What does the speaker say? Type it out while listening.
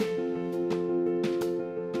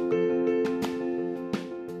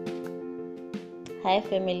Hi,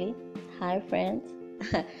 family. Hi, friends.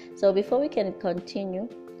 So, before we can continue,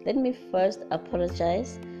 let me first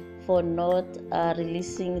apologize for not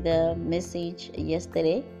releasing the message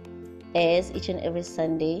yesterday. As each and every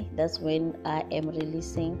Sunday, that's when I am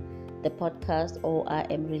releasing the podcast or I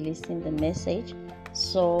am releasing the message.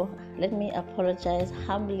 So, let me apologize,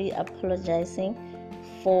 humbly apologizing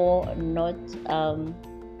for not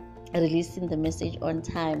releasing the message on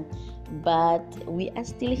time. But we are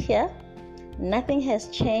still here. Nothing has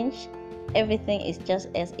changed. Everything is just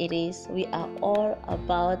as it is. We are all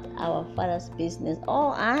about our Father's business.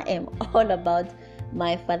 I am all about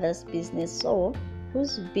my Father's business. So,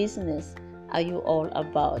 whose business are you all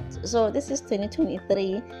about? So, this is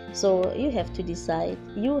 2023. So, you have to decide.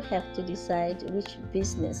 You have to decide which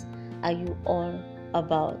business are you all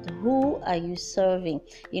about. Who are you serving?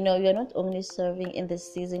 You're not only serving in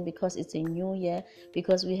this season because it's a new year,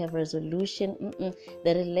 because we have resolution.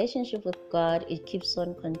 The relationship with God, it keeps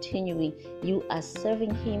on continuing. You are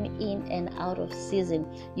serving Him in and out of season.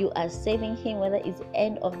 You are serving Him whether it's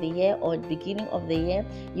end of the year or beginning of the year.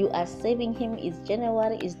 You are serving Him, it's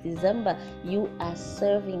January, it's December. You are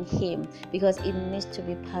serving Him because it needs to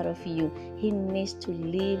be part of you. He needs to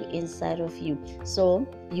live inside of you. So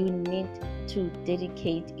you need to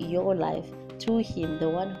dedicate your life to Him, the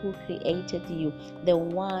one who created you, the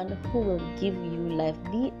one who will give you life,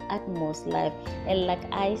 the utmost life. And like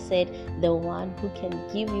I said, the one who can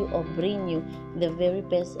give you or bring you the very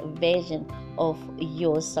best version of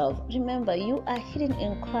yourself. Remember, you are hidden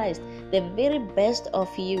in Christ. The very best of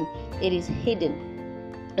you, it is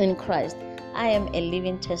hidden in Christ. I am a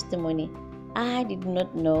living testimony. I did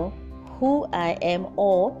not know who I am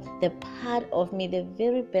or the part of me, the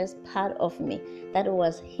very best part of me that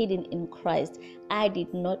was hidden in Christ. I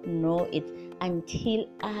did not know it until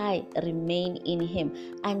I remained in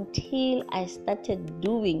Him, until I started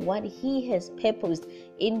doing what He has purposed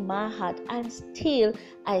in my heart, until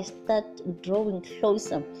I start drawing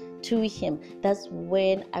closer to Him. That's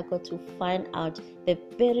when I got to find out the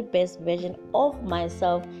very best version of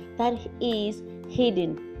myself that is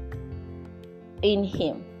hidden in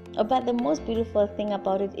Him. But the most beautiful thing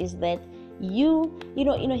about it is that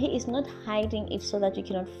He is not hiding it so that you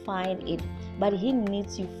cannot find it, but He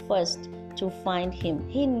needs you first to find Him.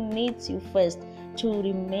 He needs you first to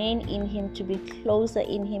remain in Him, to be closer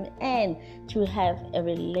in Him, and to have a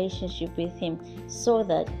relationship with Him so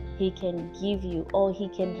that He can give you or He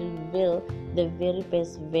can reveal the very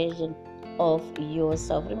best version of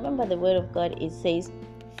yourself. Remember the word of God, it says,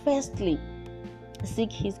 firstly,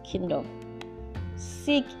 seek His kingdom.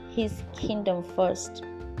 Seek His kingdom first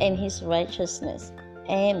and His righteousness,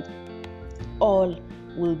 and all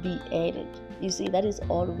will be added. You see, that is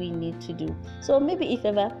all we need to do. So maybe if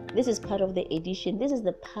ever this is part of the addition, this is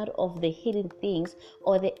the part of the hidden things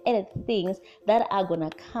or the added things that are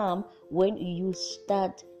gonna come when you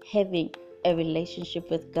start having a relationship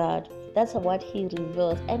with God. That's what He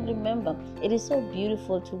reveals. And remember, it is so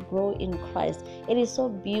beautiful to grow in Christ. It is so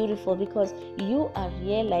beautiful because you are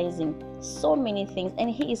realizing so many things, and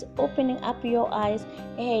He is opening up your eyes,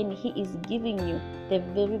 and He is giving you the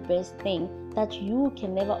very best thing that you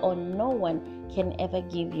can never, or no one can ever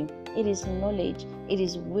give you. It is knowledge, it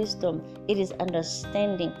is wisdom, it is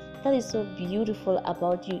understanding. That is so beautiful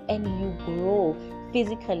about you, and you grow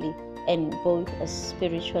physically and both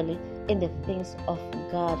spiritually in the things of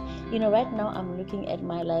God. Right now I'm looking at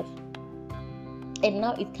my life, and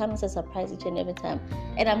now it comes as a surprise each and every time,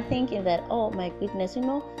 and I'm thinking that, oh my goodness,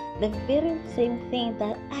 the very same thing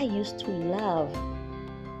that I used to love,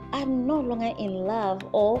 I'm no longer in love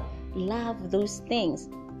or love those things.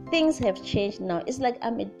 Things have changed now. It's like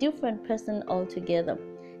I'm a different person altogether.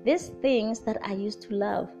 These things that I used to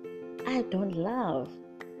love, I don't love.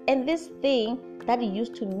 And this thing that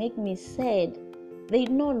used to make me sad, they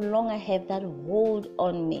no longer have that hold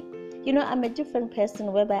on me. I'm a different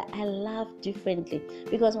person whereby I love differently,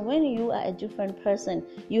 because when you are a different person,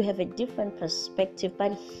 you have a different perspective.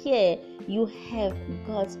 But here you have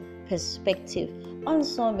God's perspective on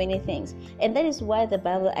so many things. And that is why the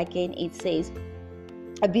Bible, again, it says,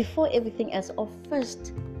 before everything else,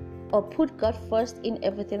 or put God first in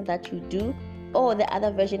everything that you do. Or the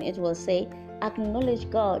other version, it will say, acknowledge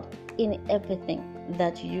God in everything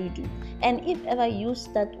that you do. And if ever you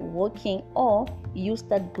start working or you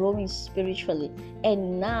start growing spiritually,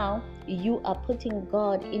 and now you are putting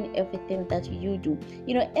God in everything that you do,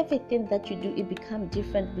 everything that you do, it becomes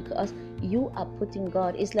different because you are putting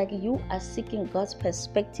God. It's like you are seeking God's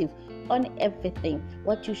perspective on everything,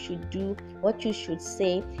 what you should do, what you should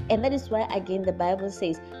say. And that is why, again, the Bible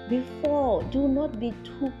says, do not be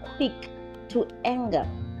too quick to anger.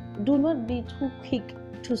 Do not be too quick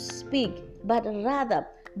to speak. but rather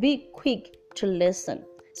be quick to listen.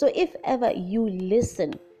 So if ever you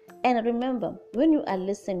listen, and remember, when you are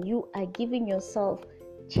listening, you are giving yourself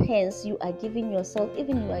chance, you are giving yourself,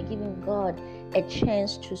 even you are giving God a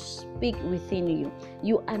chance to speak within you.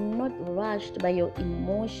 You are not rushed by your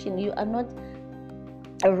emotion, you are not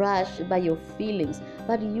rushed by your feelings,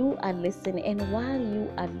 but you are listening. And while you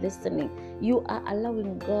are listening, you are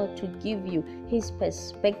allowing God to give you his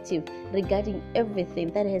perspective regarding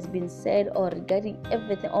everything that has been said, or regarding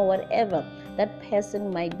everything, or whatever that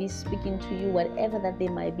person might be speaking to you, whatever that they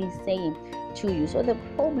might be saying to you. So the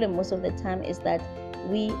problem most of the time is that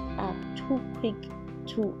we are too quick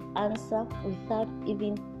to answer without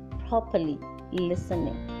even properly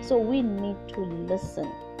listening. So we need to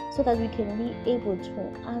listen, so that we can be able to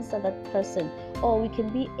answer that person, or we can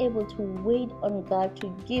be able to wait on God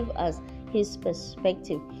to give us his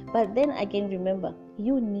perspective. But then again, remember,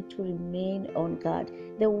 you need to remain on God.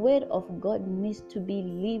 The word of God needs to be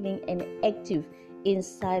living and active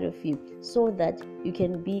inside of you, so that you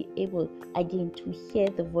can be able again to hear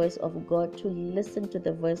the voice of God, to listen to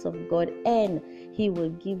the voice of God, and he will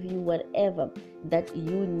give you whatever that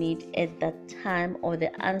you need at that time, or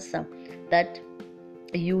the answer that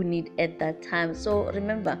you need at that time. So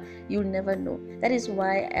remember, you never know. That is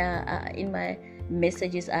why in my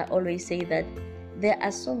messages I always say that there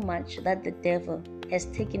are so much that the devil has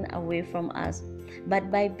taken away from us,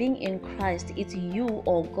 but by being in Christ, it's you,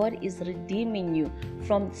 or God is redeeming you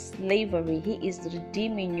from slavery. He is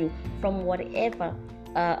redeeming you from whatever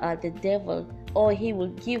the devil, or he will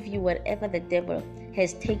give you whatever the devil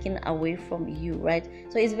has taken away from you, right?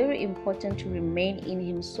 So it's very important to remain in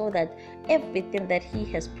him, so that everything that he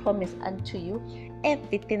has promised unto you,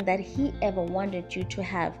 everything that he ever wanted you to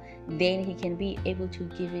have, then he can be able to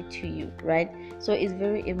give it to you, right? So it's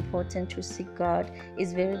very important to seek God.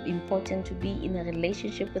 It's very important to be in a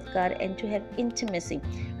relationship with God and to have intimacy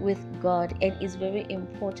with God. And it's very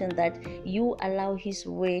important that you allow his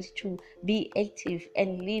word to be active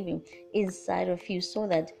and living inside of you, so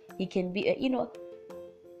that he can be,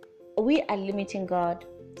 we are limiting God.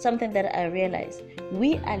 Something that I realized,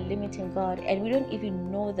 we are limiting God, and we don't even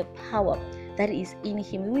know the power that is in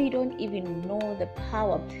him. We don't even know the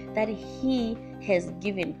power that he has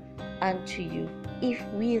given unto you if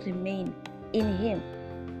we remain in him.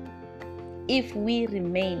 If we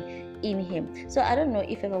remain in him. So I don't know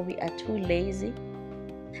if ever we are too lazy.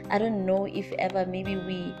 I don't know if ever maybe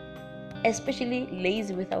we, especially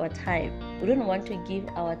lazy with our time, we don't want to give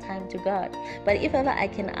our time to God. But if ever I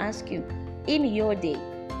can ask you, in your day,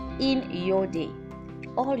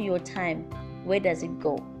 all your time, where does it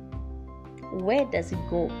go? Where does it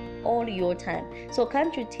go? All your time. So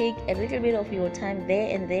can't you take a little bit of your time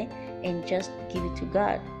there and just give it to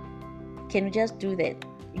God? Can you just do that?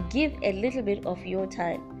 Give a little bit of your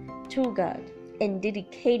time to God and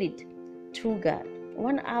dedicate it to God.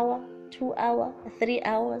 1 hour, 2 hours, 3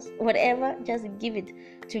 hours, whatever, just give it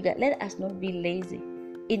to God. Let us not be lazy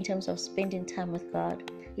in terms of spending time with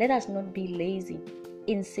God. Let us not be lazy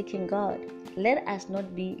in seeking God. Let us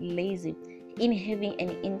not be lazy in having an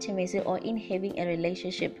intimacy, or in having a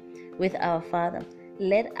relationship with our Father.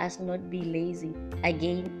 Let us not be lazy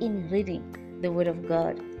again in reading the Word of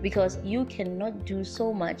God, because you cannot do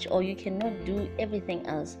so much, or you cannot do everything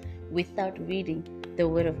else without reading the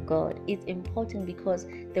Word of God. It's important, because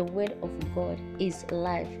the Word of God is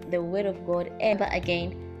life. The Word of God. And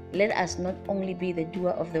again, let us not only be the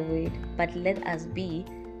doer of the Word, but let us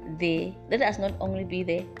not only be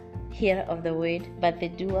the hearer of the Word, but the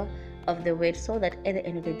doer of the Word, so that at the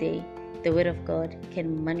end of the day, the Word of God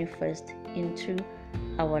can manifest into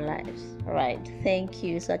our lives. Right? Thank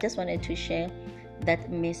you. So I just wanted to share that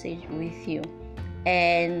message with you.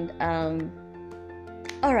 And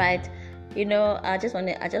all right, I just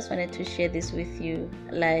wanted to share this with you.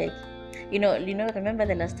 Like, remember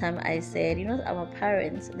the last time I said, our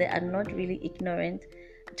parents, they are not really ignorant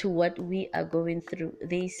to what we are going through.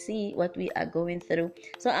 They see what we are going through.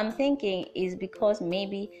 So I'm thinking is because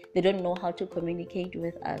maybe they don't know how to communicate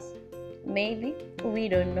with us. Maybe, we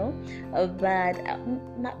don't know,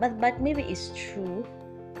 but maybe it's true,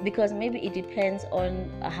 because maybe it depends on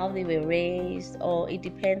how they were raised, or it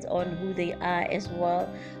depends on who they are as well,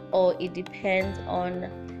 or it depends on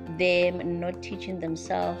them not teaching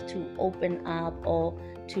themselves to open up or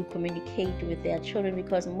to communicate with their children,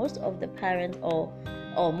 because most of the parents,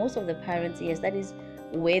 yes, that is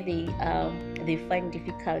where they find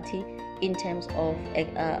difficulty in terms of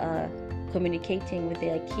communicating with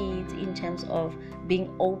their kids, in terms of being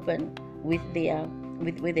open with their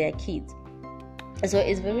kids. So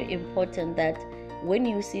it's very important that when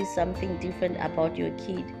you see something different about your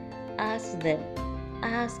kid, ask them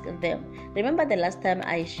ask them. Remember the last time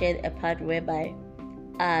I shared a part whereby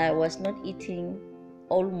I was not eating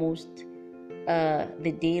almost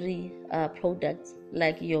the dairy products,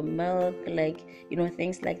 like your milk, like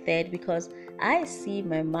things like that, because I see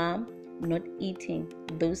my mom not eating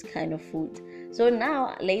those kind of food. So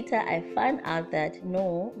now later I found out that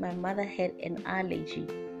no, my mother had an allergy.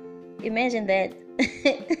 Imagine that.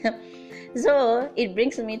 So it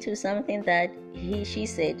brings me to something that she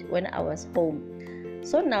said when I was home.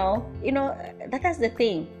 So now, that's the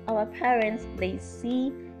thing. Our parents, they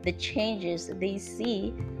see the changes, they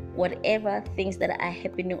see whatever things that are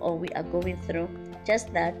happening or we are going through,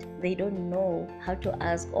 just that they don't know how to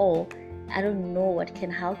ask, or I don't know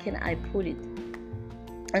how can I put it.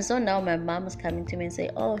 And so now my mom is coming to me and say,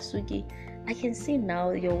 oh Suki, I can see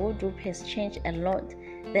now your wardrobe has changed a lot.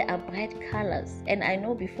 There are bright colors, and I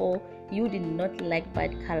know before you did not like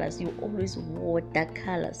bright colors, you always wore dark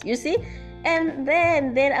colors, you see. And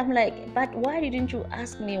then I'm like, but why didn't you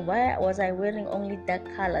ask me? Why was I wearing only dark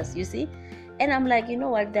colors, you see? And I'm like, you know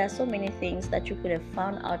what, there are so many things that you could have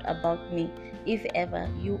found out about me if ever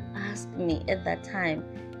you asked me at that time.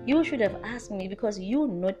 You should have asked me because you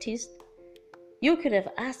noticed. You could have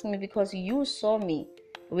asked me because you saw me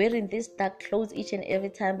wearing these dark clothes each and every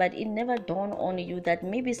time, but it never dawned on you that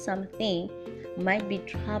maybe something might be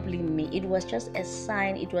troubling me. It was just a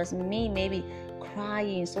sign. It was me maybe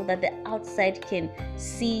crying so that the outside can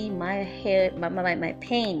see my hair, my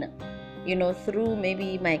pain, through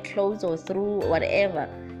maybe my clothes or through whatever.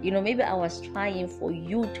 Maybe I was trying for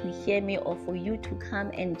you to hear me or for you to come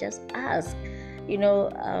and just ask,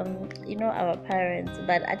 our parents.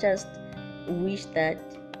 But I just wish that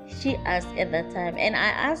she asked at that time, and I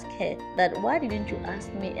asked her that why didn't you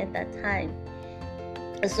ask me at that time?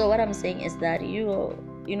 So what I'm saying is that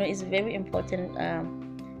it's very important,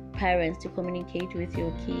 parents, to communicate with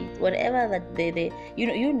your kids, whatever that they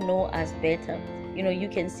know us better. You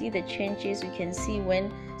can see the changes, you can see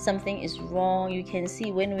when something is wrong, you can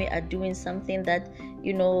see when we are doing something that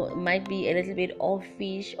might be a little bit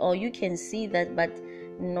offish, or you can see that, but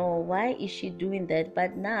no, why is she doing that?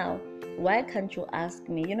 But now, why can't you ask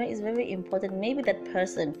me? It's very important. Maybe that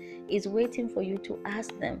person is waiting for you to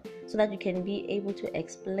ask them so that you can be able to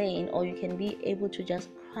explain, or you can be able to just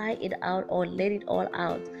cry it out or let it all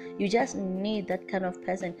out. You just need that kind of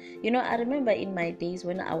person. I remember in my days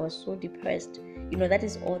when I was so depressed, that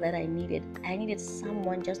is all that I needed. I needed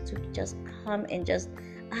someone just to come and just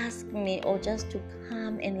ask me, or just to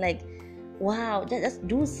come and just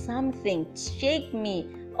do something, shake me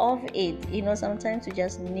off it. Sometimes you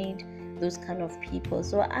just need those kind of people.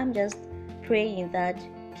 So I'm just praying that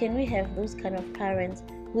can we have those kind of parents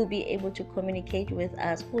who will be able to communicate with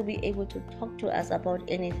us, who will be able to talk to us about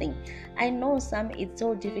anything. I know some it's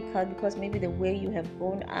so difficult because maybe the way you have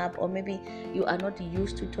grown up, or maybe you are not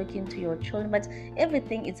used to talking to your children, but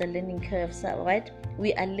everything is a learning curve, right?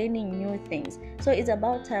 We are learning new things. So it's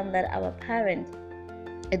about time that our parents,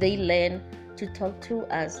 they learn to talk to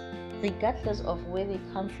us, regardless of where they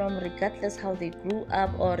come from, regardless how they grew up,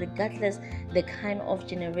 or regardless the kind of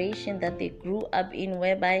generation that they grew up in,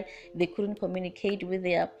 whereby they couldn't communicate with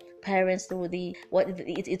their parents through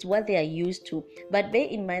it's what they are used to. But bear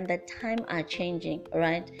in mind that times are changing,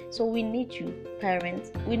 right? So we need you,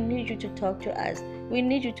 parents. We need you to talk to us. We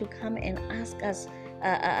need you to come and ask us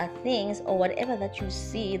things, or whatever that you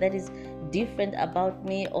see that is different about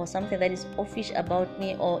me, or something that is offish about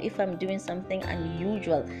me, or if I'm doing something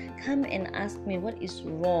unusual, come and ask me what is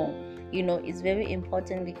wrong. It's very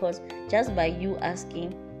important, because just by you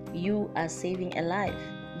asking, you are saving a life.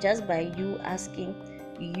 Just by you asking,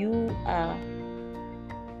 you are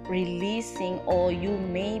releasing, or you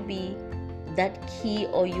may be that key,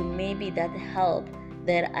 or you may be that help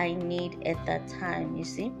that I need at that time, you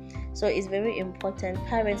see. So it's very important.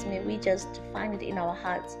 Parents, may we just find it in our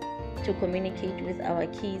hearts to communicate with our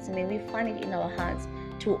kids. May we find it in our hearts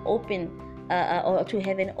to open or to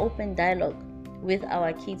have an open dialogue with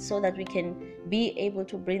our kids, so that we can be able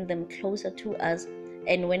to bring them closer to us.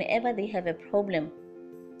 And whenever they have a problem,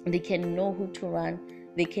 they can know who to run,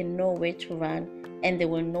 they can know where to run, and they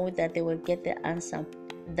will know that they will get the answer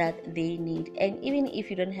that they need. And even if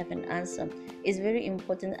you don't have an answer, it's very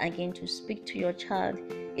important again to speak to your child.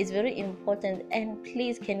 It's very important. And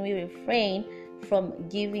please, can we refrain from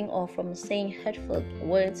giving or from saying hurtful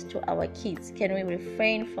words to our kids? Can we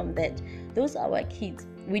refrain from that? Those are our kids.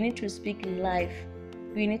 We need to speak life.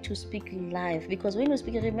 We need to speak life, because when you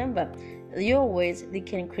speak, remember, your words, they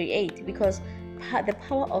can create, because the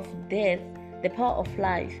power of death, the power of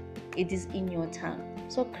life, it is in your tongue.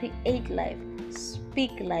 So create life,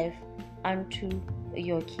 speak life unto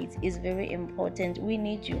your kids. It's very important. We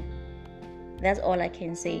need you. That's all I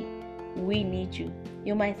can say. We need you.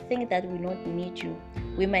 You might think that we don't need you.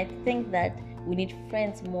 We might think that we need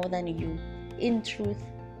friends more than you. In truth,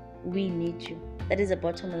 we need you. That is the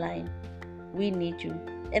bottom line. We need you.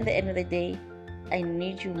 At the end of the day, I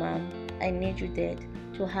need you, Mom. I need you, Dad,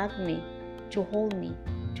 to hug me, to hold me,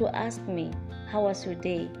 to ask me, how was your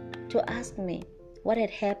day? To ask me what had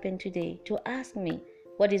happened today, to ask me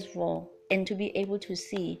what is wrong, and to be able to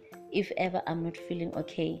see if ever I'm not feeling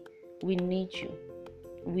okay. We need you.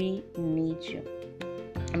 We need you.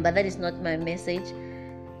 But that is not my message.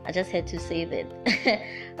 I just had to say that.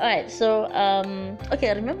 All right. So,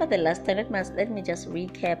 okay. Remember the last time? Let me just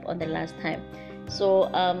recap on the last time. So,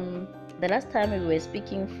 the last time we were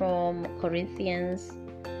speaking from Corinthians,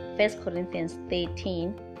 1 Corinthians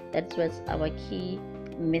 13. That was our key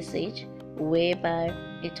message, whereby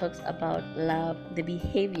it talks about love, the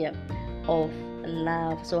behavior of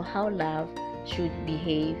love. So, how love should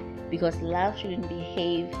behave, because love shouldn't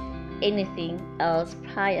behave anything else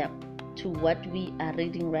prior to what we are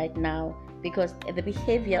reading right now, because the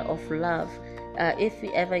behavior of love, if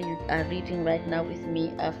ever you are reading right now with me,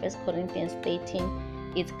 1 Corinthians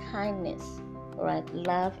 13, it's kindness. All right,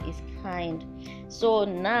 love is kind. So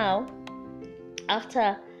now,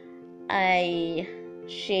 after I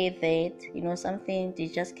share that, something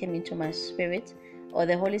just came into my spirit, or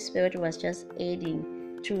the Holy Spirit was just aiding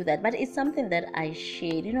to that, but it's something that I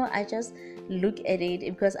shared. I just look at it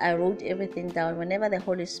because I wrote everything down. Whenever the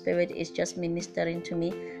Holy Spirit is just ministering to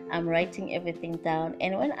me, I'm writing everything down.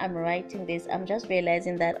 And when I'm writing this, I'm just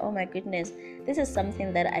realizing that, oh my goodness, this is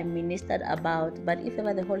something that I ministered about. But if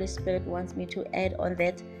ever the Holy Spirit wants me to add on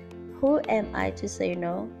that, who am I to say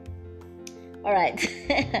no? All right.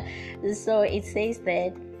 So it says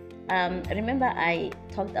that, remember I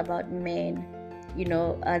talked about men.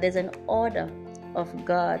 There's an order of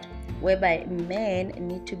God whereby men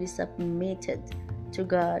need to be submitted to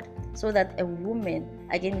God, so that a woman,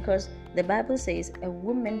 again, because the Bible says a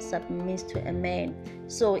woman submits to a man.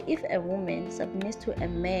 So if a woman submits to a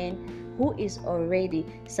man who is already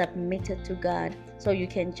submitted to God, so you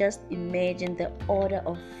can just imagine the order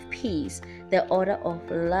of peace, the order of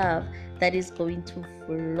love that is going to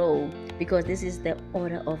flow, because this is the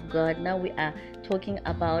order of God. Now we are talking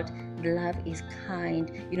about love is kind.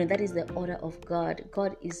 That is the order of God.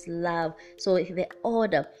 God is love. So the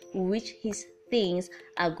order which his things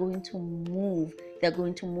are going to move, they're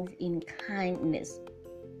going to move in kindness.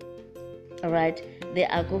 All right, they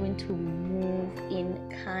are going to move in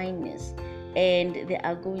kindness, and they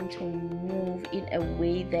are going to move in a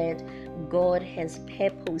way that God has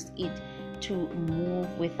purposed it to move,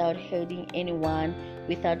 without hurting anyone,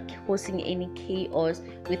 without causing any chaos,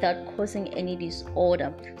 without causing any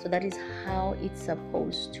disorder. So that is how it's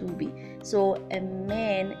supposed to be. So a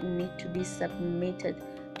man needs to be submitted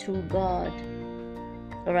to God.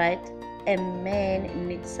 All right, a man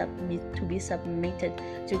needs to be submitted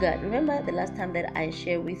to God. Remember the last time that I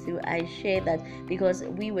shared with you, I shared that because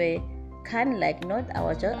we were kind of like I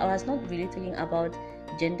was not really talking about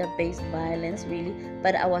gender-based violence really,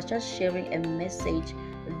 but I was just sharing a message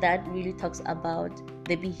that really talks about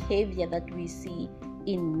the behavior that we see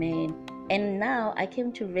in men. And now I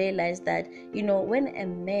came to realize that when a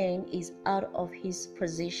man is out of his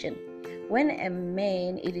position, when a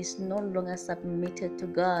man it is no longer submitted to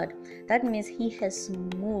God, that means he has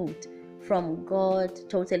moved from God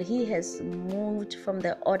totally. He has moved from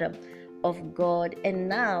the order of God, and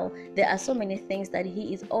now there are so many things that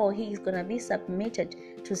he is going to be submitted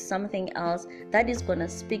to something else that is going to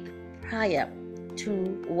speak prior to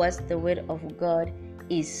what the word of God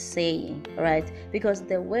is saying, right? Because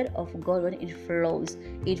the word of God, when it flows.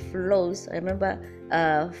 Remember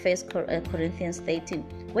 1 Corinthians 13,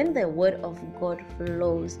 when the word of God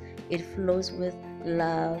flows, it flows with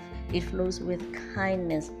love, it flows with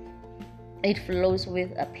kindness, it flows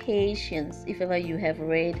with patience. If ever you have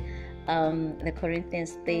read the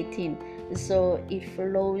Corinthians 13, so it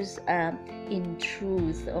flows in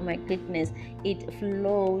truth. Oh my goodness, it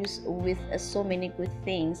flows with so many good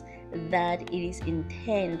things that it is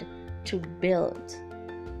intended to build.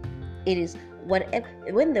 It is whatever.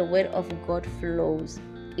 When the word of God flows,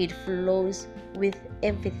 it flows with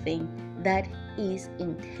everything that is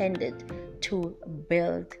intended to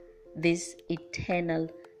build this eternal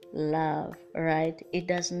love, right? It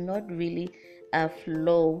does not really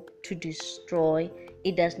flow to destroy.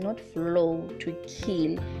 It does not flow to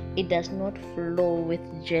kill. It does not flow with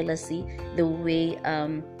jealousy the way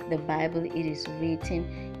the Bible it is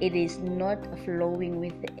written. It is not flowing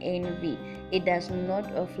with envy. It does not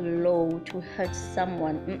flow to hurt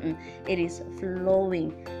someone. It is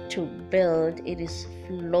flowing to build. It is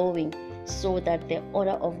flowing so that the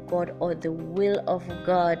order of God or the will of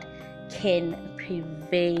God can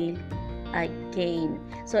prevail again.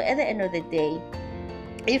 So at the end of the day,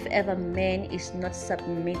 if ever man is not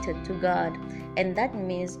submitted to God, and that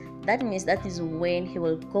means that is when he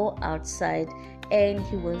will go outside and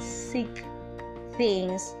he will seek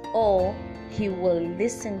things, or he will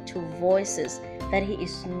listen to voices that he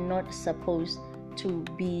is not supposed to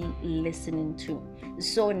be listening to.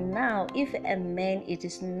 So now, if a man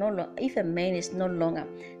is no longer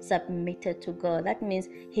submitted to God, that means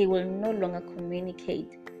he will no longer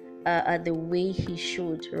communicate the way he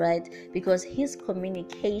should, right? Because his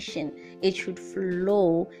communication, it should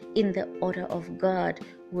flow in the order of God,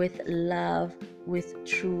 with love, with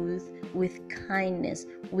truth, with kindness,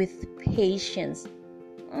 with patience.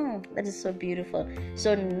 That is so beautiful.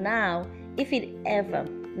 So now, if it ever,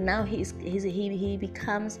 now he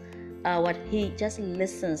becomes he just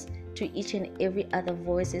listens to each and every other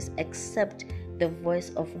voices except the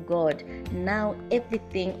voice of God. Now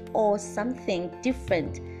everything or something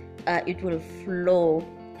different, it will flow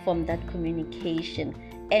from that communication.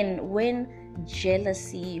 And when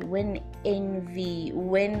jealousy, when envy,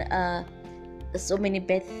 when so many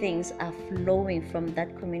bad things are flowing from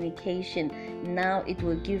that communication, now it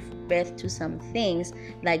will give birth to some things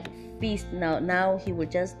like feast. Now he will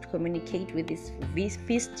just communicate with his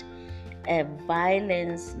fist,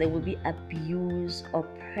 violence. There will be abuse,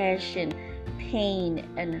 oppression, pain,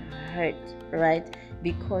 and hurt, right?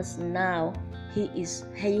 Because now he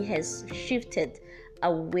has shifted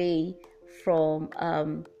away from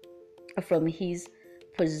his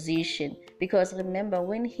position. Because remember,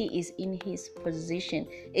 when he is in his position,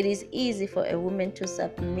 it is easy for a woman to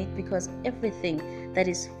submit, because everything that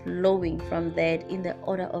is flowing from that in the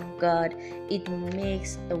order of God, it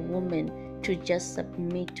makes a woman to just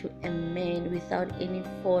submit to a man without any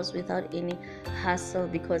force, without any hassle,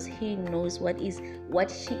 because he knows what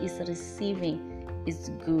she is receiving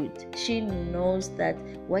is good. She knows that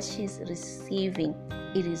what she's receiving,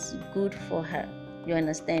 it is good for her. You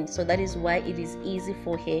understand? So that is why it is easy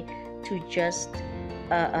for her to just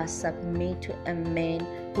submit to a man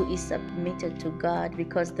who is submitted to God,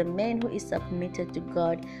 because the man who is submitted to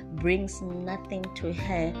God brings nothing to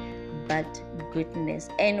her but goodness.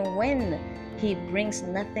 And when he brings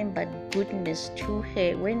nothing but goodness to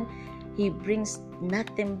her, when he brings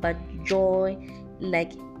nothing but joy,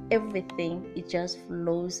 like everything, it just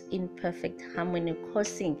flows in perfect harmony,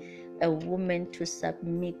 causing a woman to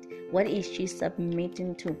submit. What is she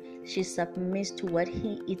submitting to? She submits to what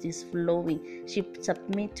it is flowing. She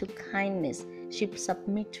submits to kindness. She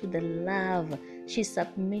submits to the love. She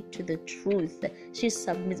submits to the truth. She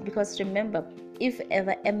submits, because remember, if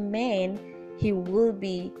ever a man, he will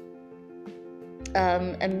be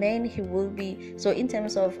so in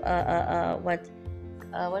terms of what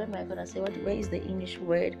am I gonna say? Where is the English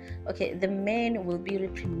word? Okay, the man will be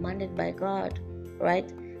reprimanded by God,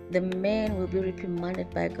 right? The man will be reprimanded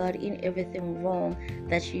by God in everything wrong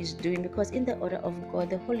that she's doing, because in the order of God,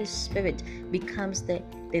 the Holy Spirit becomes the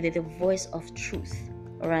voice of truth,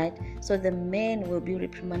 right? So the man will be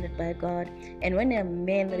reprimanded by God, and when a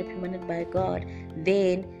man is reprimanded by God,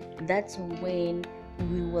 then that's when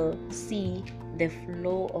we will see the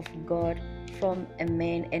flow of God from a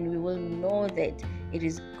man, and we will know that it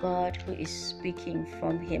is God who is speaking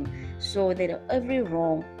from him. So that every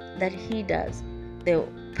wrong that he does, the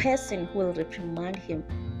person who will reprimand him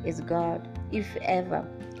is God, if ever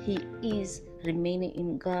he is remaining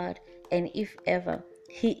in God, and if ever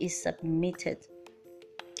he is submitted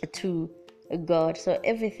to God. So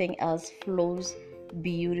everything else flows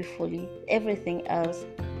beautifully, everything else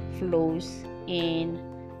flows in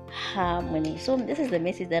harmony. So this is the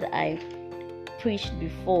message that I preached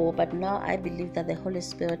before, but now I believe that the Holy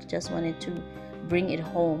Spirit just wanted to bring it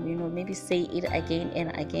home, maybe say it again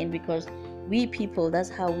and again, because we people, that's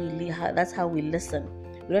how we listen.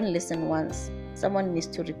 We don't listen once. Someone needs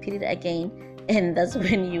to repeat it again, and that's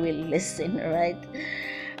when you will listen, right?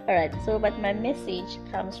 All right. So, but my message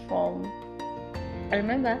comes from, I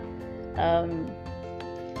remember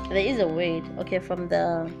there is a word, okay, from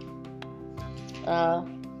the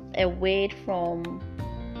a word from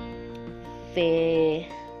the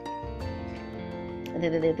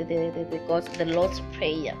Lord's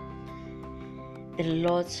Prayer. The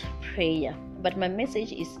Lord's Prayer. But my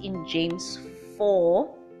message is in James 4,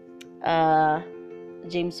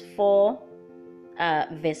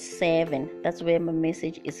 verse 7. That's where my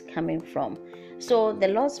message is coming from. So the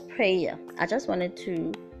Lord's Prayer, I just wanted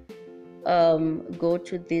to go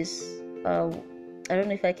to this. I don't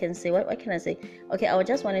know if I can say, what can I say? Okay, I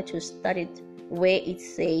just wanted to start it where it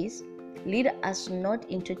says, lead us not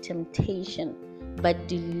into temptation, but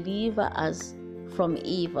deliver us from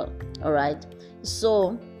evil. All right.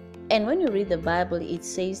 So, and when you read the Bible, it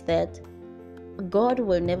says that God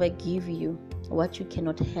will never give you what you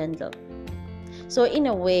cannot handle. So in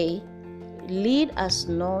a way, lead us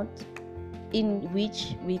not in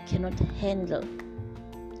which we cannot handle,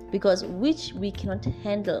 because which we cannot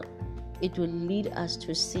handle, it will lead us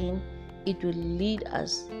to sin, it will lead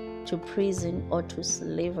us to prison or to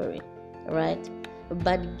slavery, right?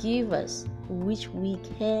 But give us which we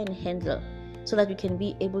can handle, so that we can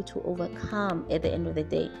be able to overcome at the end of the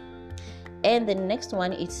day. And the next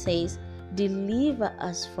one, it says, deliver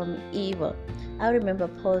us from evil. I remember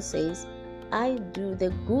Paul says, I do the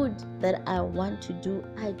good that I want to do,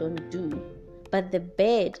 I don't do, but the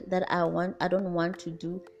bad that I don't want to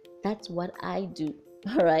do, that's what I do.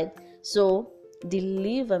 All right. So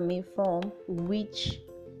deliver me from which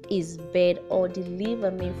is bad, or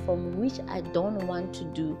deliver me from which I don't want to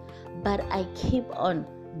do, but I keep on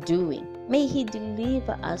doing. May He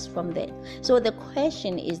deliver us from that. So the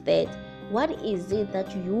question is that, what is it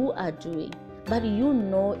that you are doing, but you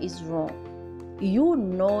know is wrong? You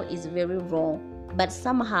know is very wrong, but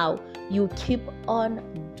somehow you keep on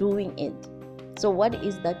doing it. So what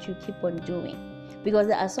is that you keep on doing? Because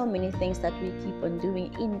there are so many things that we keep on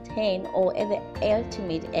doing in turn, or at the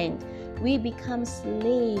ultimate end, we become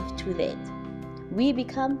slave to that. We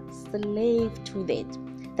become slave to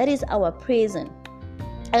that. That is our prison.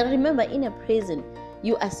 And remember, in a prison,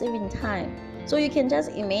 you are saving time. So you can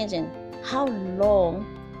just imagine, how long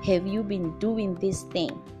have you been doing this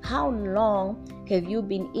thing? How long have you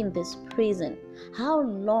been in this prison? How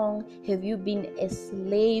long have you been a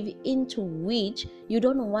slave into which you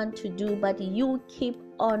don't want to do, but you keep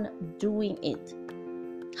on doing it?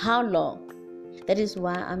 How long? That is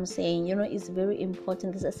why I'm saying, it's very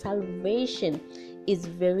important. The salvation is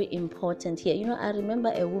very important here. I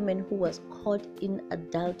remember a woman who was caught in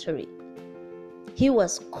adultery. He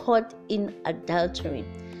was caught in adultery.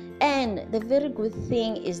 And the very good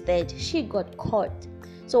thing is that she got caught.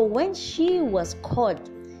 So when she was caught,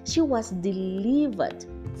 she was delivered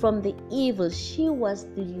from the evil. She was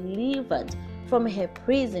delivered from her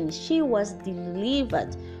prison. She was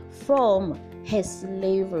delivered from her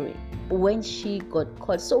slavery when she got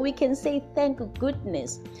caught. So we can say thank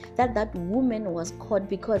goodness that woman was caught,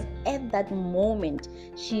 because at that moment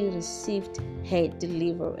she received her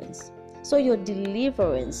deliverance. So your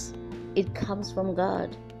deliverance, it comes from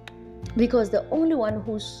God, because the only one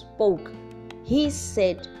who spoke, He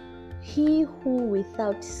said, he who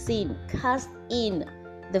without sin cast in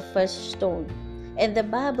the first stone. And the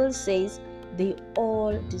Bible says they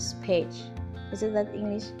all dispatched. Is it that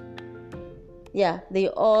English? Yeah, they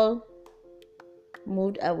all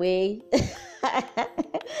moved away.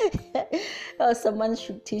 Oh, someone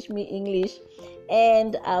should teach me English.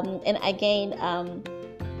 And again,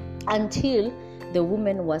 until the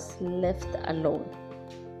woman was left alone.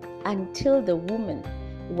 Until the woman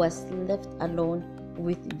was left alone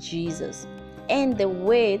with Jesus. And the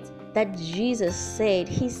word that Jesus said,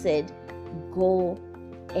 He said, go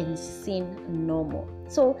and sin no more.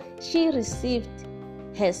 So she received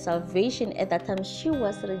her salvation at that time. She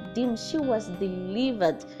was redeemed. She was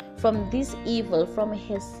delivered from this evil, from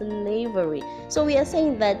her slavery. So we are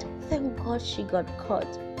saying that thank God she got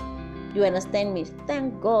caught. You understand me?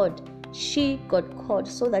 Thank God she got caught,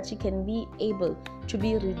 so that she can be able to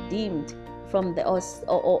be redeemed from the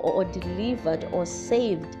or delivered or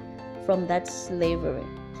saved from that slavery.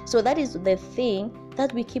 So that is the thing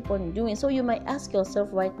that we keep on doing. So you might ask yourself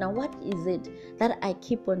right now, what is it that I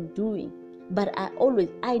keep on doing? But I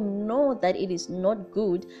know that it is not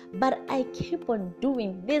good, but I keep on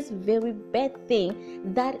doing this very bad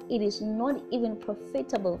thing that it is not even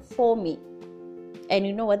profitable for me. And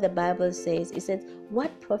you know what the Bible says? It says,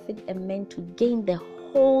 what profit a man to gain the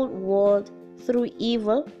whole world through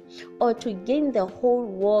evil, or to gain the whole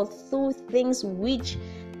world through things which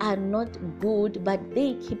are not good, but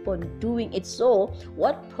they keep on doing it. So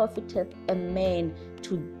what profiteth a man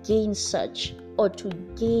to gain such, or to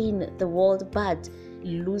gain the world but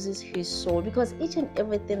loses his soul? Because each and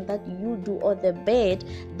everything that you do, or the bad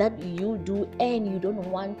that you do and you don't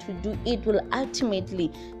want to do, it will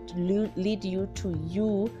ultimately lead you to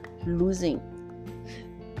you losing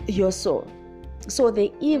your soul. So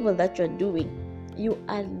the evil that you're doing, you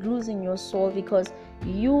are losing your soul, because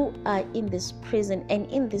you are in this prison, and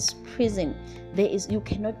in this prison you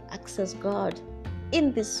cannot access God.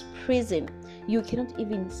 In this prison you cannot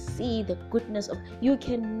even see the goodness of, you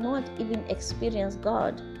cannot even experience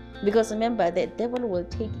God. Because remember, the devil will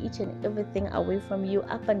take each and everything away from you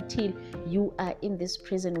up until you are in this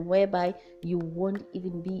prison whereby you won't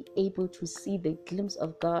even be able to see the glimpse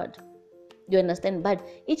of God. You understand? But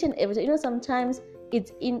each and every, sometimes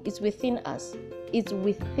it's within us. It's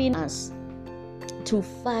within us to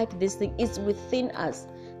fight this thing. It's within us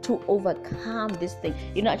to overcome this thing.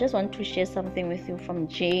 I just want to share something with you from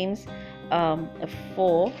James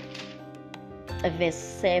 4 verse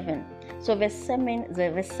 7. So verse 7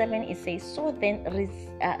 it says, so then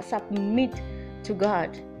submit to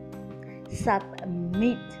God.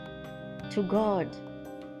 Submit to God.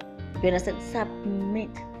 You understand?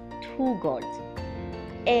 Submit to God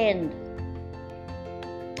and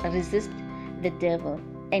resist the devil,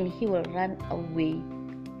 and he will run away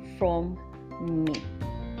from me.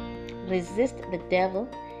 Resist the devil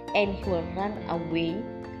and he will run away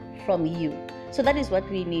from you. So that is what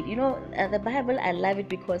we need. The Bible, I love it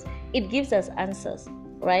because it gives us answers,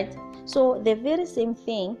 right? So the very same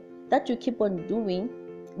thing that you keep on doing,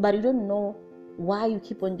 but you don't know why you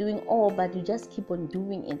keep on doing, but you just keep on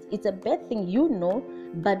doing it. It's a bad thing,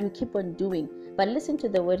 but you keep on doing. But listen to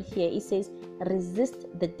the word here. It says, resist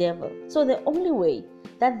the devil. So the only way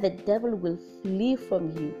that the devil will flee from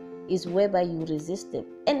you is whereby you resist him.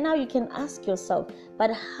 And now you can ask yourself,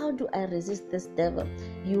 but how do I resist this devil?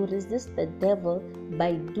 You resist the devil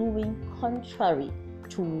by doing contrary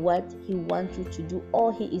to what he wants you to do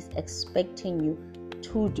or he is expecting you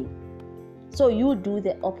to do. So you do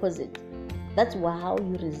the opposite. That's how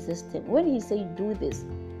you resist him. When he says do this,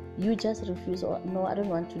 you just refuse, or no, I don't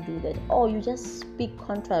want to do that. Or you just speak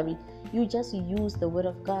contrary. You just use the word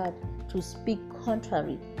of God to speak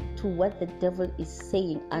contrary to what the devil is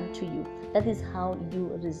saying unto you. That is how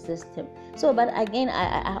you resist him. So, but again,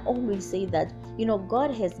 I always say that,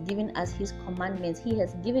 God has given us his commandments. He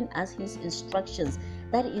has given us his instructions.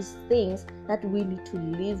 That is things that we need to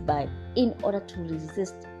live by in order to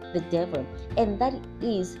resist the devil. And that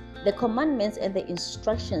is the commandments and the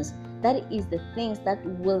instructions. That is the things that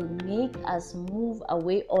will make us move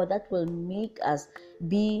away, or that will make us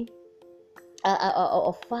be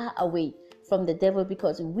far away from the devil,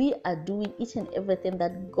 because we are doing each and everything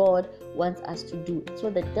that God wants us to do. So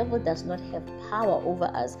the devil does not have power over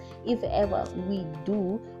us if ever we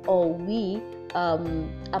do, or we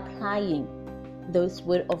applying those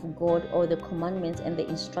word of God or the commandments and the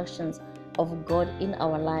instructions of God in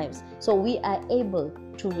our lives. So we are able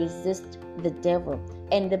to resist the devil.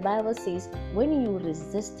 And the Bible says when you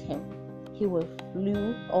resist him, he will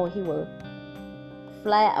flee, or he will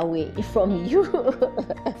fly away from you.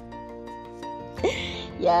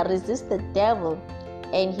 Yeah, resist the devil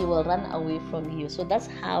and he will run away from you. So that's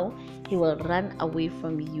how he will run away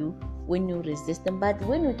from you, when you resist him. But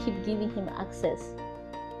when you keep giving him access,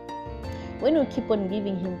 when you keep on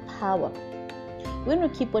giving him power, when you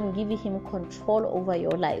keep on giving him control over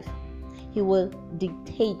your life, he will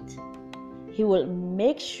dictate, he will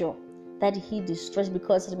make sure that he destroys.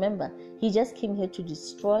 Because remember, he just came here to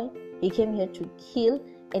destroy, he came here to kill,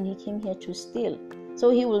 and he came here to steal.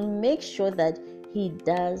 So he will make sure that he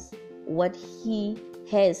does what he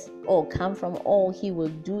has or come from, or he will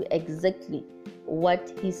do exactly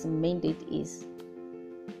what his mandate is.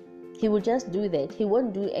 He will just do that. He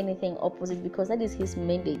won't do anything opposite, because that is his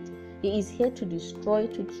mandate. He is here to destroy,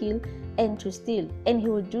 to kill, and to steal. And he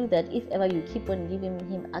will do that if ever you keep on giving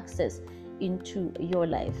him access into your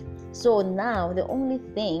life. So now the only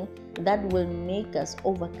thing that will make us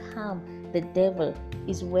overcome the devil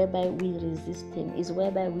is whereby we resist him, is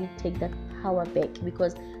whereby we take that power back,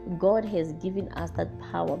 because God has given us that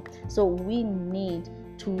power. So we need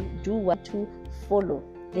to do what? To follow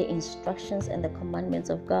the instructions and the commandments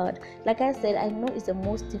of God. Like I said, I know it's the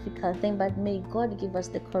most difficult thing, but may God give us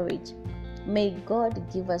the courage. May God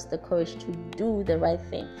give us the courage to do the right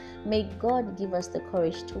thing. May God give us the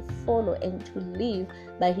courage to follow and to live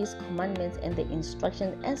by his commandments and the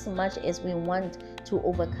instructions, as much as we want to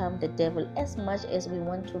overcome the devil, as much as we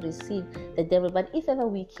want to receive the devil. But if ever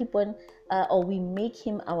we keep on or we make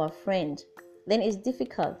him our friend, then it's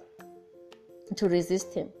difficult to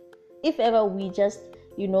resist him. If ever we just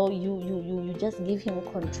you just give him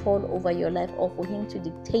control over your life, or for him to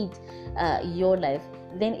dictate your life,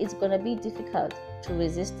 then it's gonna be difficult to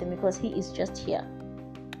resist him, because he is just here.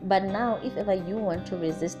 But now, if ever you want to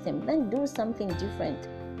resist him, then do something different.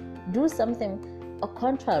 Do something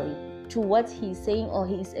contrary to what he's saying or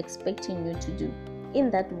he is expecting you to do.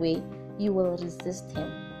 In that way, you will resist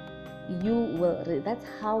him. That's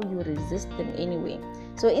how you resist him anyway.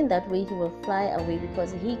 So in that way, he will fly away,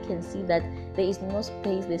 because he can see that there is no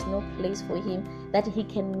space, there's no place for him, that he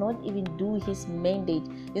cannot even do his mandate.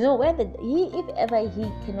 If ever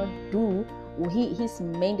he cannot do He's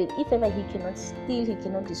made it. If ever he cannot steal, he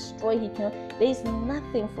cannot destroy, there is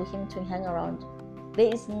nothing for him to hang around.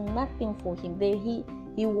 There is nothing for him.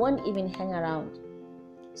 He won't even hang around.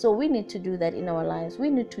 So we need to do that in our lives. We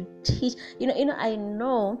need to teach. I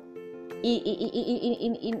know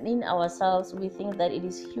in ourselves we think that it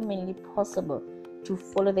is humanly possible to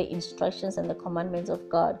follow the instructions and the commandments of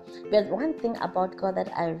God. But one thing about God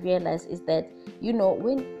that I realize is that,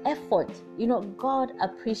 when effort, God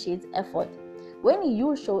appreciates effort. When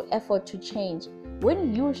you show effort to change,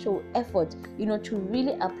 when you show effort, to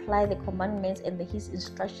really apply the commandments and His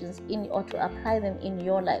instructions or to apply them in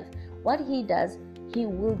your life, what He does, He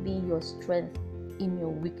will be your strength in your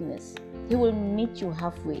weakness. He will meet you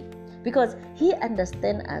halfway. Because He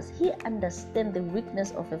understands us. He understands the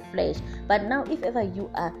weakness of the flesh. But now, if ever you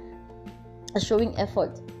are showing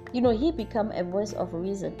effort, He become a voice of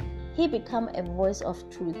reason. He become a voice of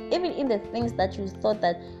truth. Even in the things that you thought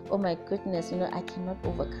that, oh my goodness, I cannot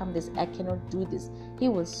overcome this, I cannot do this, He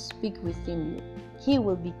will speak within you. He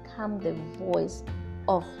will become the voice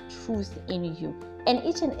of truth in you. And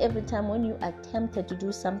each and every time when you are tempted to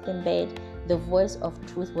do something bad, the voice of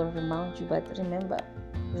truth will remind you. But remember,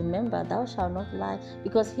 thou shalt not lie,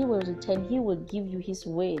 because He will return. He will give you His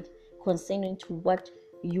word concerning to what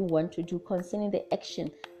you want to do, concerning the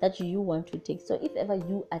action that you want to take. So if ever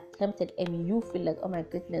you are tempted and you feel like, oh my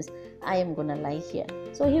goodness, I am gonna lie here,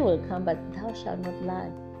 so He will come, but thou shalt not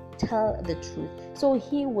lie. Tell the truth. So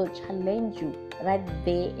He will challenge you right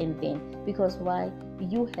there and then. Because why?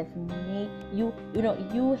 You have made you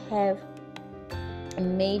have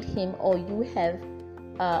made Him, or you have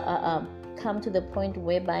come to the point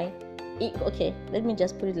whereby let me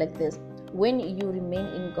just put it like this. When you remain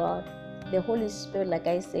in God, the Holy Spirit, like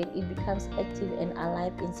I said, it becomes active and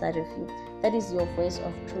alive inside of you. That is your voice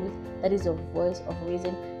of truth. That is your voice of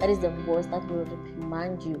reason. That is the voice that will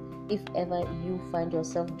remind you if ever you find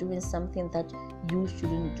yourself doing something that you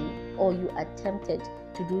shouldn't do, or you are tempted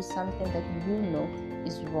to do something that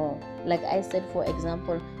is wrong. Like I said, for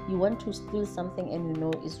example, you want to steal something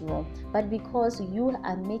and is wrong, but because you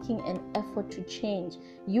are making an effort to change,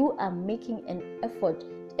 you are making an effort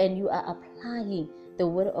and you are applying the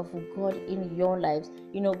word of God in your lives,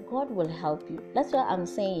 God will help you. That's why I'm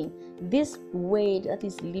saying this word that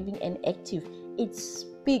is living and active, it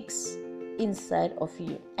speaks inside of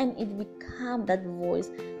you, and it becomes that voice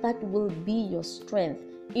that will be your strength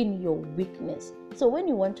in your weakness. So when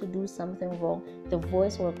you want to do something wrong, the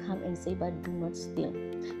voice will come and say, but do not steal.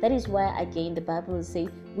 That is why, again, the Bible will say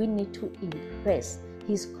we need to impress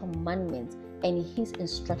His commandments and His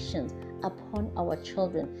instructions upon our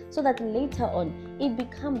children, so that later on it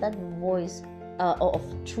becomes that voice of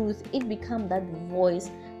truth. It becomes that voice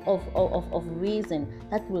of reason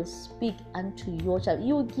that will speak unto your child.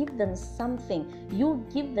 You give them something. You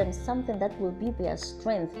give them something that will be their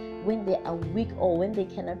strength when they are weak, or when they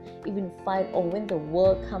cannot even fight, or when the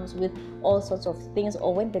world comes with all sorts of things,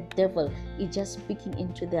 or when the devil is just speaking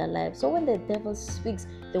into their lives. So when the devil speaks,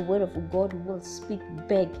 the word of God will speak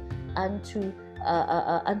back unto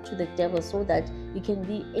the devil, so that you can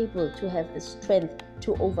be able to have the strength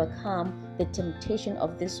to overcome the temptation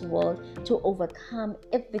of this world, to overcome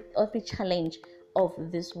every challenge of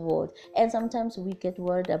this world. And sometimes we get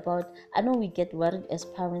worried we get worried as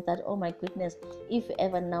parents that, oh my goodness, if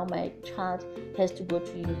ever now my child has to go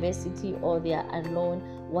to university, or they are alone,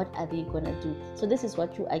 what are they gonna do? So this is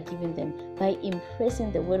what you are giving them by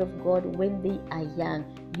impressing the word of God when they are young.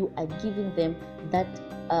 You are giving them that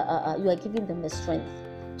you are giving them the strength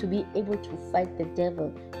to be able to fight the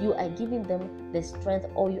devil. You are giving them the strength,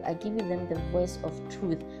 or you are giving them the voice of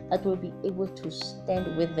truth that will be able to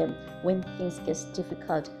stand with them when things get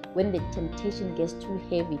difficult, when the temptation gets too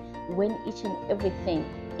heavy, when each and everything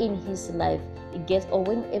in his life it gets, or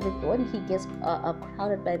when he gets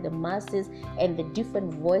crowded by the masses and the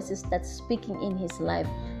different voices that's speaking in his life.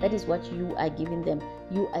 That is what you are giving them.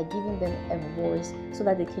 You are giving them a voice so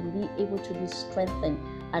that they can be able to be strengthened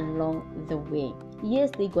along the way.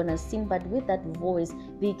 Yes, they're gonna sin, but with that voice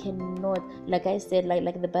they cannot, like I said,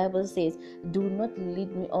 like the Bible says, do not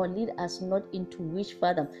lead me or lead us not into which,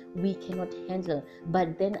 Father, we cannot handle.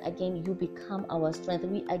 But then again, you become our strength.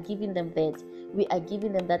 We are giving them that. We are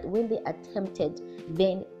giving them that when they are tempted,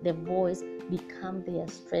 then the voice become their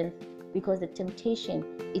strength, because the temptation,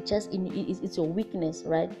 it's your weakness,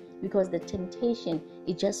 right? Because the temptation,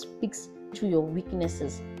 it just speaks to your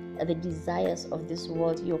weaknesses, the desires of this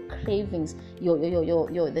world, your cravings, your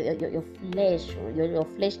flesh, your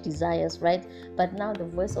flesh desires, right? But now the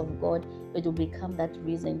voice of God, it will become that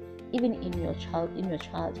reason, even in your child.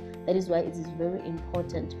 That is why it is very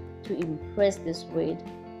important to impress this word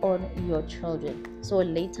on your children. So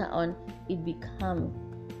later on, it becomes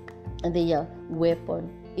their weapon.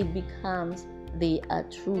 It becomes the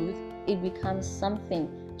truth. It becomes something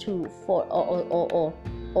to for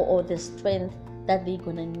or the strength that they're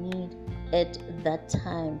gonna need at that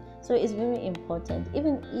time. So it's very important.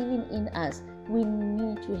 Even in us, we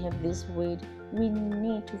need to have this word. We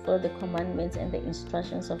need to follow the commandments and the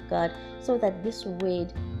instructions of God, so that this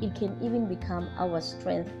word, it can even become our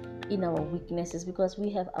strength in our weaknesses, because we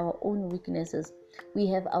have our own weaknesses. We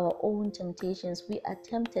have our own temptations. We are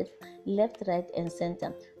tempted left, right, and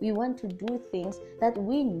center. We want to do things that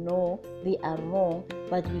we know they are wrong,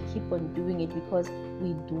 but we keep on doing it because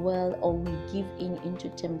we dwell or we give into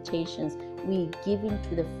temptations. We give in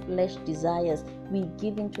to the flesh desires. We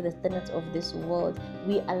give in to the standards of this world.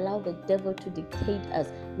 We allow the devil to dictate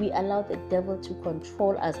us. We allow the devil to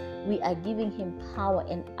control us. We are giving him power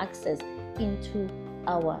and access into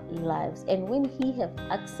our lives. And when he have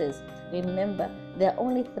access, remember, there are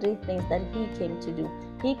only three things that he came to do.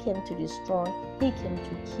 He came to destroy, he came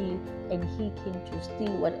to kill, and he came to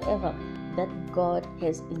steal whatever that God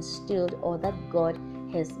has instilled or that God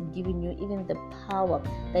has given you, even the power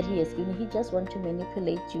that he has given. He just wants to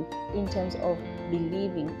manipulate you in terms of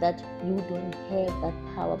believing that you don't have that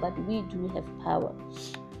power, but we do have power.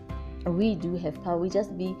 We do have power. We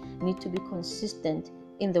just need to be consistent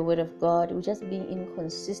in the word of God. We just be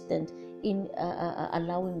inconsistent in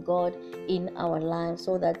allowing God in our lives,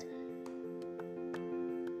 so that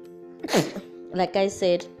like I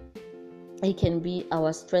said, he can be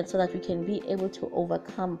our strength, so that we can be able to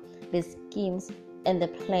overcome the schemes and the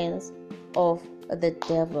plans of the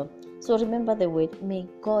devil. So remember the word, may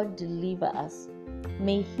God deliver us.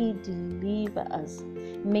 May he deliver us.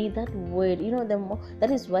 May that word,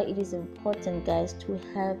 that is why it is important, guys, to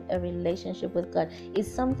have a relationship with God.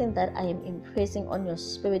 It's something that I am impressing on your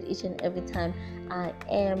spirit each and every time I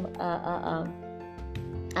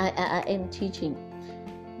am teaching.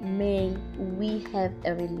 May we have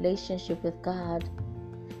a relationship with God.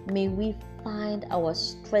 May we find our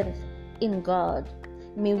strength in God.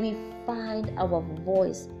 May we find our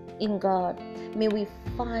voice in God. May we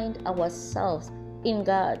find ourselves in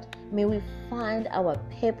God. May we find our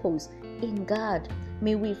purpose in God.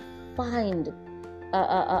 May we find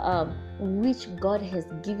which God has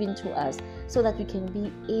given to us, so that we can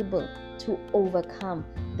be able to overcome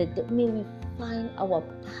may we find our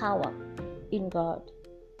power in God.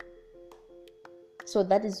 So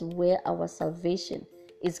that is where our salvation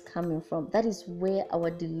is coming from. That is where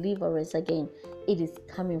our deliverance, again, it is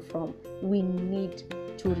coming from. We need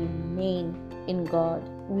to remain in God.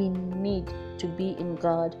 We need to be in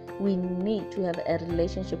God. We need to have a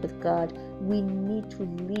relationship with God. We need to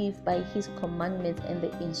live by his commandments and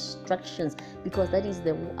the instructions, because that is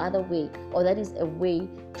the other way, or that is a way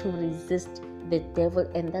to resist the devil,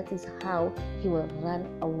 and that is how he will run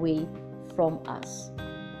away from us.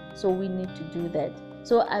 So we need to do that.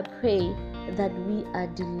 So I pray that we are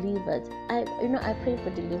delivered. I pray for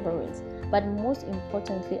deliverance, but most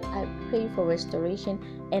importantly, I pray for restoration,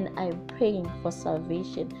 and I pray for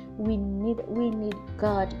salvation. We need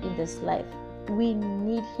God in this life. We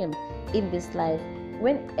need him in this life.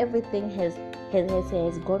 When everything has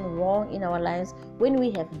gone wrong in our lives, when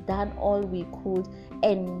we have done all we could,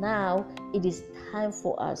 and now it is time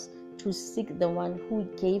for us to seek the one who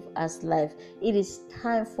gave us life. It is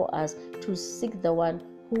time for us to seek the one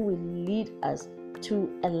who will lead us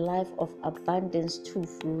to a life of abundance, to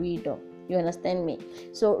freedom. You understand me?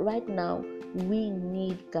 So right now, we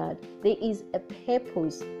need God. There is a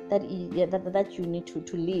purpose that you need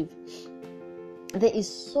to live. There is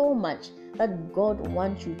so much that God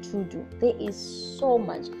wants you to do. There is so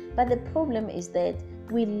much. But the problem is that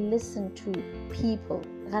we listen to people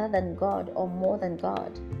rather than God, or more than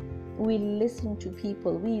God. We listen to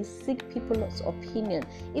people. We seek people's opinion,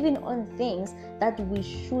 even on things that we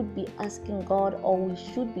should be asking God, or we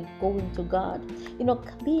should be going to God.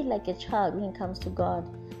 Be like a child when it comes to God.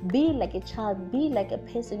 Be like a child. Be like a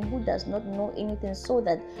person who does not know anything, so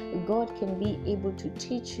that God can be able to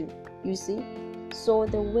teach you. You see? So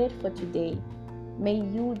the word for today, may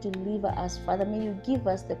you deliver us, Father. May you give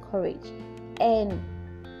us the courage, and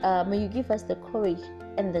may you give us the courage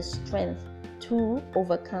and the strength to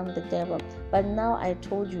overcome the devil. But now I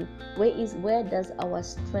told you, where does our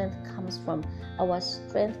strength comes from? Our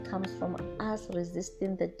strength comes from us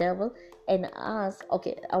resisting the devil, and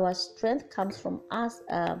our strength comes from us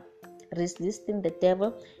resisting the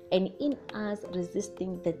devil, and in us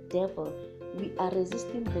resisting the devil, we are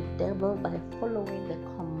resisting the devil by following the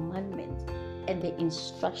commandments and the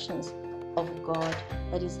instructions of God.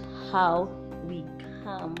 That is how we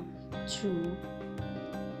come to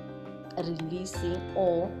releasing,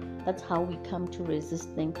 or that's how we come to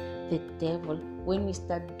resisting the devil, when we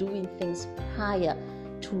start doing things prior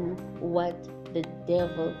to what the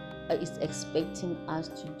devil is expecting us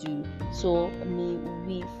to do. So may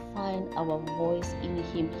we find our voice in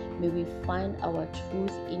him, may we find our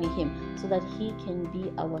truth in him, so that he can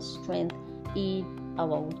be our strength in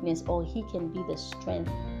our weakness, or he can be the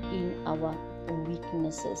strength in our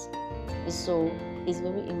weaknesses. So it's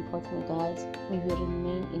very important, guys, may we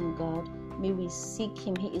remain in God, may we seek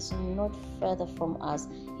him. He is not further from us.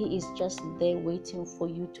 He is just there waiting for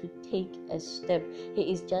you to take a step.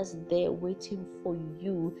 He is just there waiting for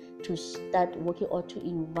you to start working, or to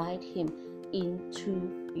invite him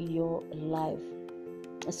into your life.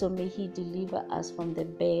 So may he deliver us from the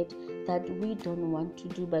bed that we don't want to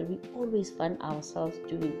do, but we always find ourselves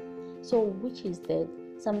doing. So which is that?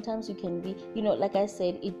 Sometimes you can be, like I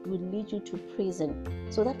said, it will lead you to prison.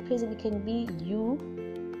 So that prison can be you,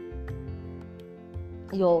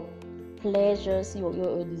 your pleasures,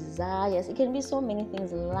 your desires. It can be so many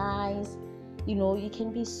things, lies. It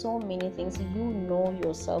can be so many things. You know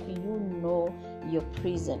yourself, you know your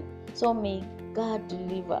prison. So may God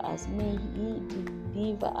deliver us, may he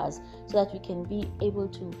deliver us, so that we can be able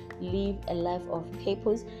to live a life of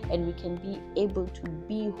purpose, and we can be able to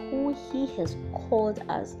be who he has called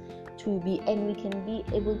us to be, and we can be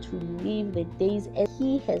able to live the days as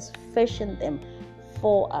he has fashioned them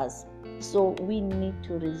for us. So we need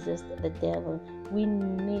to resist the devil. We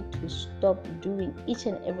need to stop doing each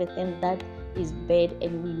and everything that is bad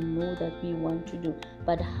and we know that we want to do.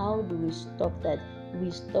 But how do we stop that? We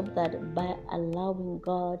stop that by allowing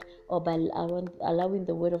God, or by allowing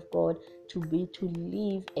the word of God to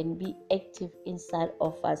live and be active inside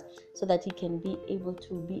of us, so that he can be able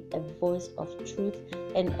to be a voice of truth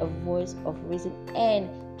and a voice of reason, and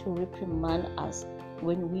to reprimand us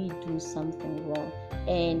when we do something wrong.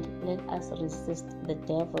 And let us resist the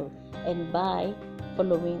devil, and by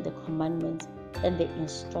following the commandments and the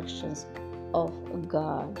instructions of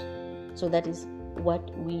God. So that is what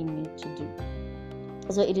we need to do.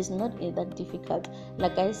 So it is not that difficult.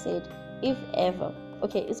 Like I said, if ever,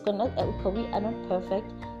 it's gonna, we are not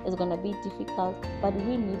perfect, it's gonna be difficult, but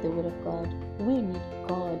we need the word of God. We need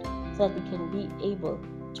God, so that we can be able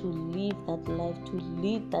to live that life, to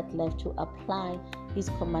lead that life, to apply his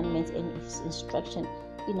commandments and his instruction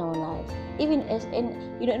in our lives. Even as, and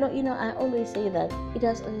I always say that it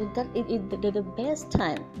has the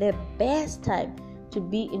best time to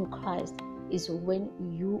be in Christ is when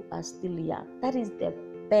you are still young. That is the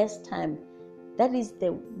best time. That is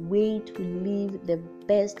the way to live the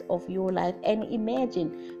best of your life. And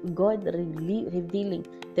imagine God revealing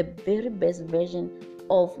the very best version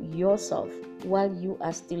of yourself while you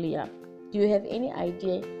are still young. Do you have any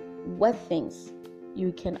idea what things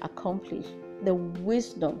you can accomplish, the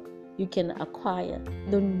wisdom you can acquire,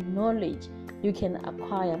 the knowledge you can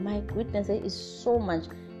acquire? My goodness, there is so much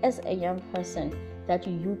as a young person that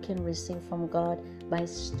you can receive from God by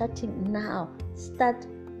starting now. Start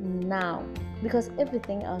now, because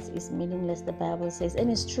everything else is meaningless, the Bible says, and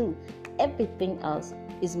it's true. Everything else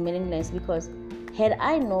is meaningless, because had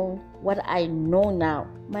I known what I know now,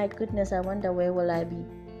 my goodness, I wonder where will I be?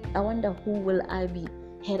 I wonder who will I be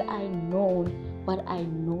had I known what I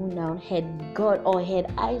know now, had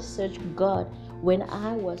I searched God when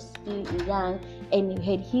I was still young, and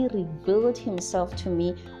had he revealed himself to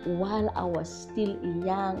me while I was still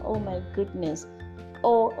young. Oh my goodness,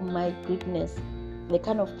 the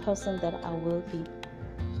kind of person that I will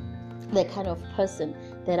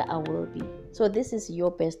be. So this is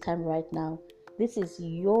your best time right now. This is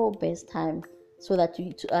your best time, so that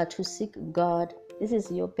you to seek God. This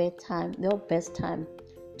is your best time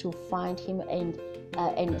to find him, and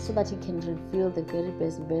so that he can reveal the very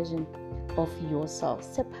best version of yourself.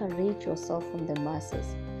 Separate yourself from the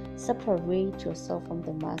masses.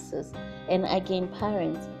 And again,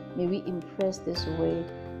 parents, may we impress this word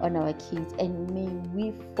on our kids, and may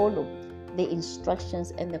we follow the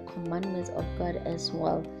instructions and the commandments of God as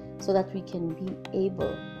well, so that we can be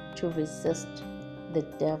able to resist the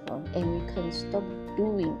devil, and we can stop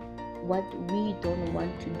doing what we don't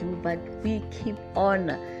want to do, but we keep on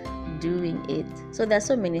doing it. So there's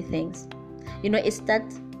so many things. It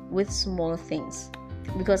starts with small things,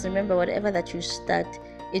 because remember, whatever that you start,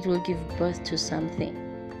 it will give birth to something.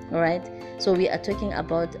 All right. So we are talking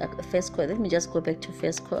about let me just go back to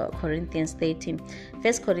 1 Corinthians 13.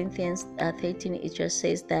 1 Corinthians 13, it just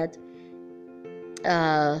says that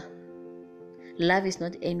love is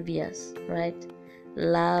not envious, right?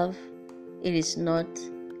 Love, it is not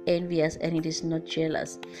envious, and it is not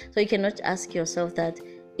jealous. So you cannot ask yourself that,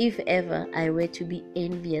 if ever I were to be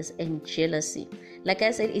envious and jealousy. Like I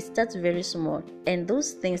said, it starts very small, and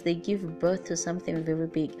those things, they give birth to something very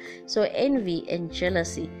big. So envy and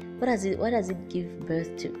jealousy, what does it give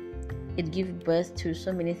birth to? It gives birth to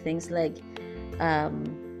so many things like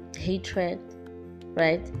hatred,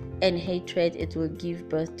 right? And hatred, it will give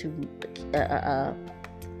birth to a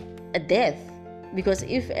death, because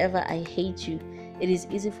if ever I hate you, it is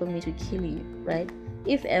easy for me to kill you, right?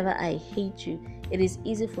 If ever I hate you, it is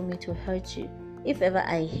easy for me to hurt you. If ever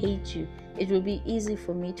I hate you, it will be easy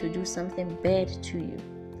for me to do something bad to you.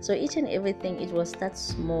 So each and everything, it will start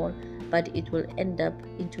small, but it will end up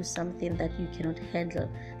into something that you cannot handle.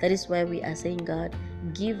 That is why we are saying, God,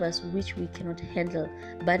 give us which we cannot handle.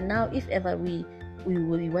 But now, if ever we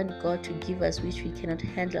want God to give us which we cannot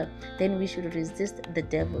handle, then we should resist the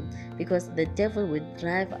devil, because the devil will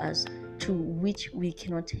drive us to which we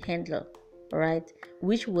cannot handle, right?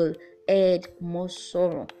 Which will add more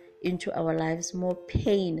sorrow into our lives, more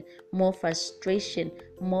pain, more frustration,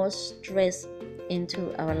 more stress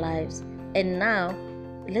into our lives. And now,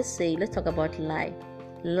 let's talk about lie.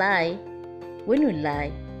 When you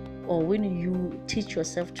lie, or when you teach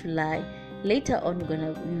yourself to lie, later on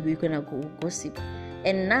we're gonna go gossip.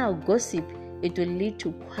 And now gossip, it will lead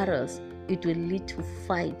to quarrels, it will lead to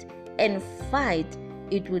fight, and fight,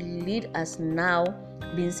 it will lead us now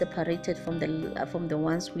being separated from the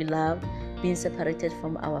ones we love, being separated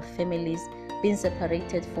from our families, being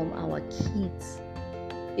separated from our kids.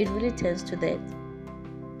 It really turns to that.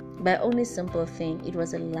 By only simple thing, it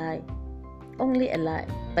was a lie, only a lie,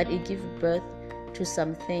 but it gave birth to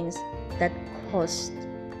some things that cost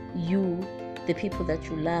you, the people that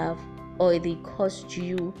you love, or they cost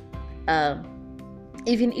you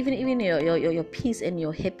even your peace and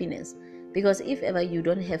your happiness. Because if ever you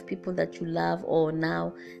don't have people that you love, or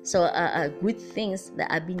now good things that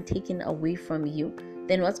are being taken away from you,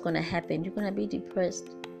 then what's going to happen? You're going to be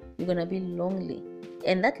depressed, you're going to be lonely,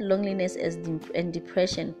 and that loneliness and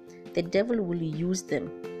depression, the devil will use them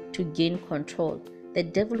to gain control. The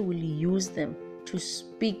devil will use them to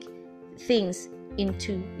speak things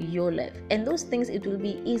into your life, and those things, it will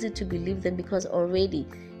be easy to believe them, because already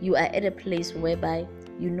you are at a place whereby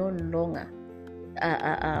you no longer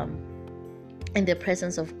in the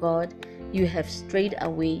presence of God. You have strayed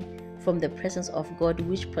away from the presence of God,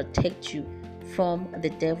 which protects you from the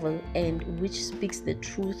devil, and which speaks the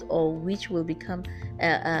truth, or which will become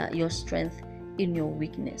your strength in your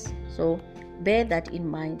weakness. So bear that in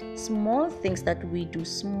mind. Small things that we do,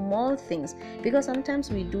 small things, because sometimes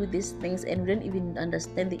we do these things and we don't even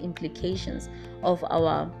understand the implications of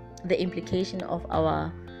our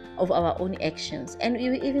own actions, and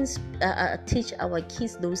we even teach our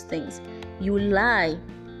kids those things. You lie,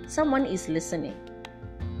 someone is listening,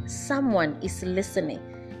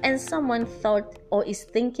 and someone thought or is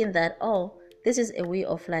thinking that, oh, this is a way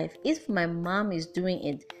of life. If my mom is doing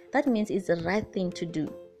it, that means it's the right thing to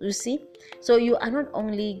do. You see? So you are not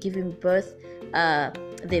only giving birth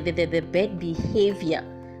the bad behavior,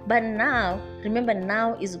 but now, remember,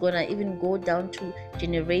 now is gonna even go down to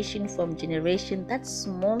generation from generation. That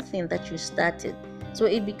small thing that you started, so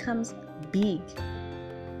it becomes big.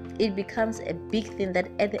 It becomes a big thing that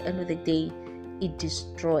at the end of the day, it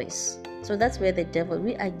destroys. So that's where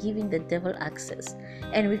we are giving the devil access,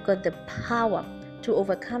 and we've got the power to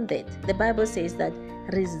overcome that. The Bible says that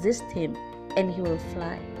resist him and he will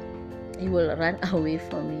fly. He will run away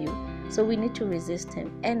from you. So we need to resist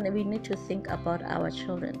him, and we need to think about our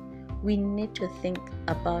children. We need to think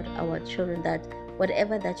about our children, that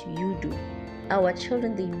whatever that you do, our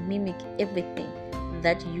children, they mimic everything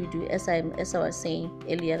that you do. As I was saying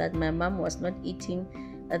earlier, that my mom was not eating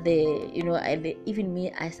even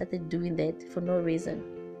me, I started doing that for no reason.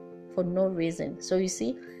 So you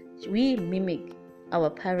see, we mimic our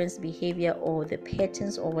parents' behavior, or the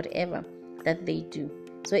patterns, or whatever that they do.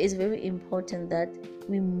 So it's very important that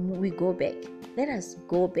we go back. Let us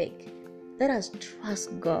go back. Let us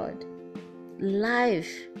trust God.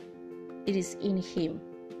 Life, it is in him,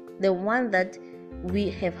 the one that we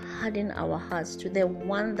have hardened our hearts to, the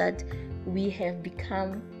one that we have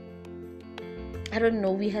become,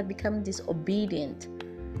 we have become disobedient.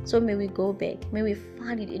 So may we go back, may we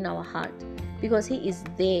find it in our heart, because he is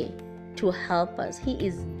there to help us. He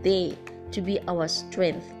is there to be our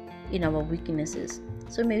strength in our weaknesses.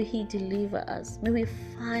 So may he deliver us, may we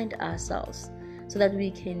find ourselves, so that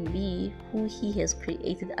we can be who he has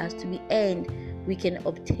created us to be, and we can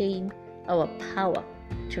obtain our power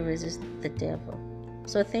to resist the devil.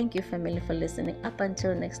 So thank you, family, for listening. Up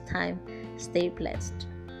until next time, stay blessed.